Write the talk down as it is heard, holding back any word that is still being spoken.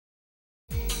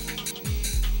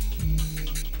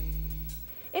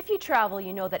If you travel,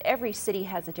 you know that every city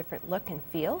has a different look and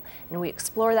feel, and we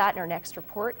explore that in our next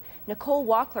report. Nicole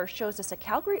Walkler shows us a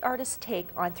Calgary artist's take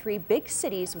on three big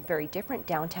cities with very different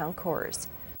downtown cores.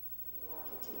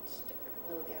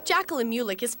 Jacqueline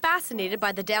Mulick is fascinated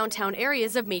by the downtown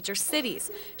areas of major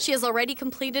cities. She has already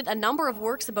completed a number of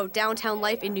works about downtown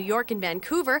life in New York and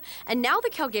Vancouver, and now the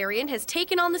Calgarian has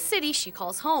taken on the city she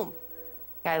calls home.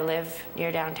 I live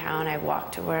near downtown, I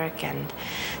walk to work, and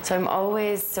so I'm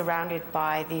always surrounded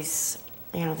by these,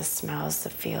 the smells, the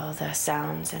feel, the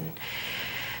sounds, and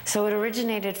so it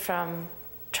originated from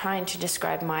trying to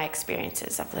describe my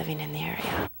experiences of living in the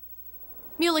area.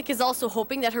 Mulick is also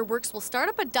hoping that her works will start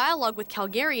up a dialogue with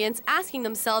Calgarians, asking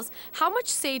themselves, how much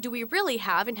say do we really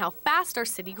have in how fast our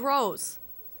city grows?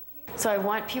 So I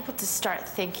want people to start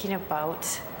thinking about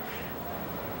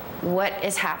what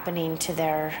is happening to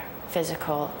their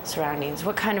physical surroundings.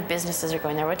 What kind of businesses are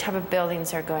going there? What type of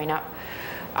buildings are going up?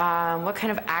 What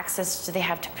kind of access do they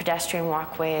have to pedestrian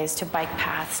walkways, to bike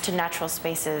paths, to natural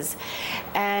spaces,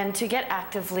 and to get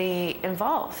actively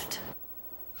involved.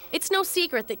 It's no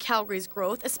secret that Calgary's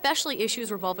growth, especially issues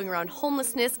revolving around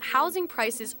homelessness, housing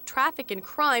prices, traffic, and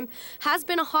crime, has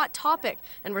been a hot topic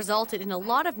and resulted in a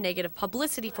lot of negative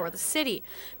publicity for the city.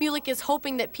 Mulick is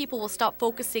hoping that people will stop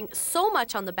focusing so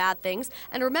much on the bad things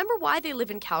and remember why they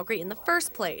live in Calgary in the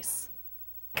first place.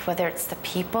 Whether it's the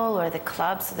people or the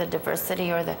clubs, or the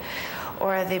diversity, or the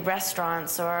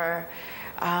restaurants, or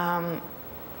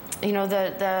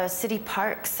the city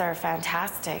parks are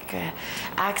fantastic.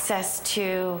 Access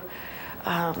to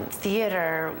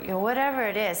theater, whatever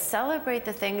it is, celebrate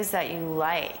the things that you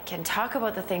like and talk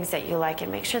about the things that you like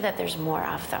and make sure that there's more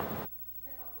of them.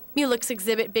 Mulick's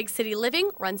exhibit Big City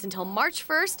Living runs until March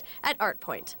 1st at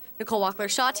Artpoint. Nicole Walkler,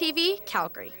 Shaw TV,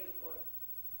 Calgary.